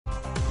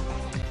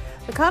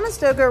The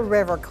Conestoga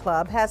River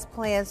Club has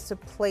plans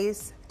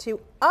to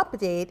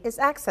update its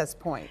access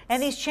points.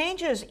 And these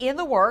changes in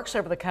the works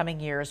over the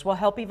coming years will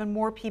help even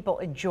more people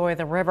enjoy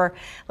the river.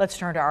 Let's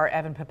turn to our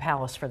Evan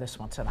Papalis for this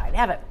one tonight.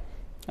 Evan.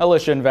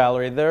 Alicia and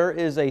Valerie, there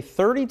is a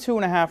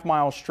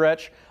 32.5-mile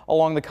stretch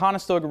along the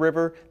Conestoga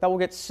River that will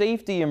get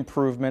safety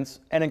improvements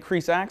and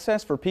increase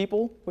access for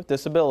people with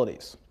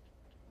disabilities.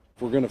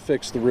 If we're going to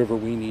fix the river,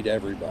 we need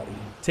everybody.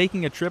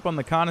 Taking a trip on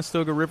the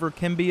Conestoga River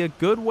can be a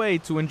good way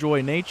to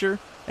enjoy nature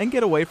and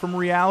get away from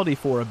reality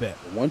for a bit.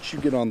 Once you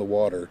get on the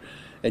water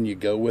and you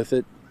go with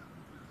it,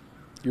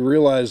 you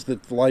realize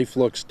that life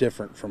looks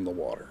different from the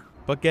water.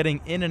 But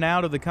getting in and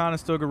out of the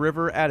Conestoga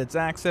River at its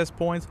access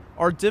points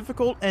are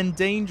difficult and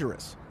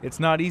dangerous. It's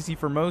not easy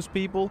for most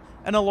people,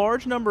 and a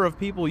large number of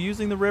people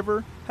using the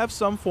river have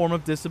some form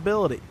of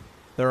disability.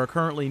 There are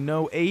currently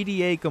no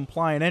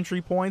ADA-compliant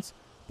entry points,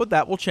 but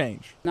that will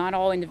change. Not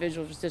all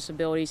individuals with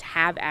disabilities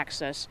have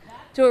access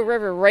to a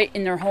river right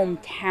in their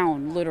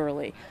hometown,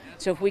 literally.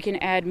 So if we can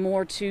add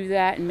more to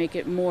that and make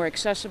it more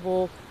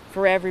accessible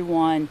for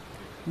everyone,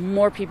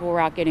 more people are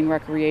out getting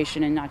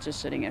recreation and not just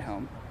sitting at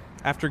home.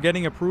 After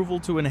getting approval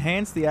to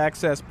enhance the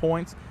access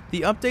points,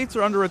 the updates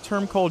are under a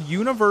term called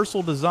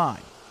universal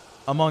design.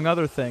 Among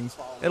other things,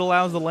 it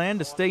allows the land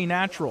to stay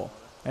natural,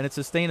 and its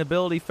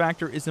sustainability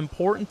factor is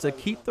important to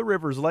keep the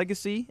river's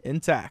legacy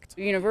intact.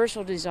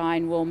 Universal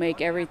design will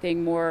make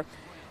everything more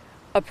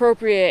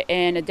appropriate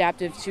and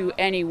adaptive to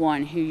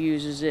anyone who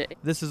uses it.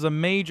 This is a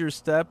major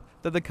step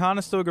that the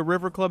Conestoga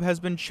River Club has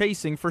been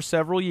chasing for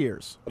several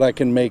years. But I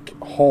can make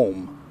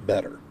home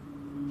better.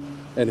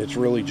 And it's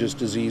really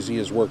just as easy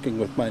as working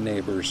with my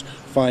neighbors,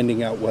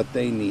 finding out what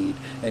they need,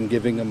 and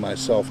giving them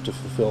myself to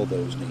fulfill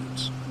those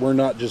needs. We're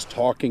not just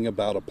talking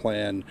about a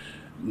plan,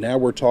 now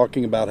we're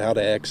talking about how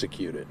to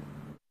execute it.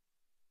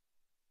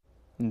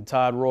 And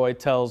Todd Roy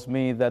tells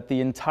me that the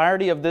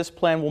entirety of this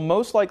plan will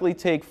most likely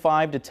take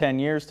 5 to 10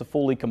 years to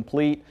fully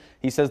complete.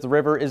 He says the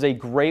river is a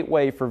great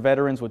way for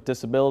veterans with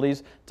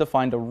disabilities to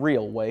find a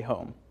real way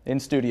home. In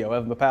studio,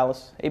 Evan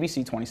Papalis,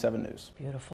 ABC 27 News. Beautiful.